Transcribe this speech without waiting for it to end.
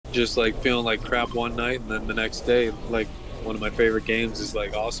just like feeling like crap one night, and then the next day, like one of my favorite games is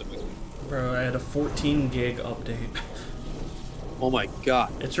like awesome again. Bro, I had a 14 gig update. Oh my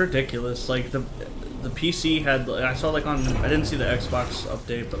god. It's ridiculous. Like the PC had, I saw like on, I didn't see the Xbox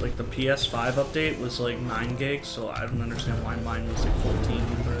update, but like the PS5 update was like 9 gigs, so I don't understand why mine was like 14.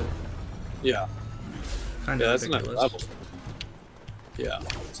 But Yeah. kind Yeah, of that's ridiculous. not level. Yeah,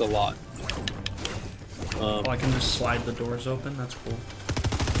 it's a lot. Oh, I can just slide the doors open. That's cool.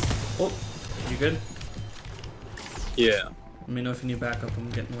 Oh, you good? Yeah. Let me know if you need backup. I'm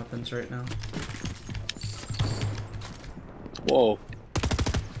getting weapons right now. Whoa.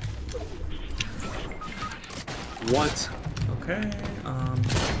 What? Okay.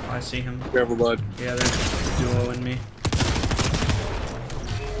 I see him. Careful, bud. Yeah, there's duoing me.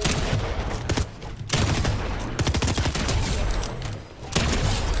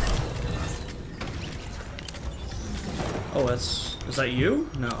 Oh, is that you?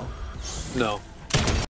 No. No.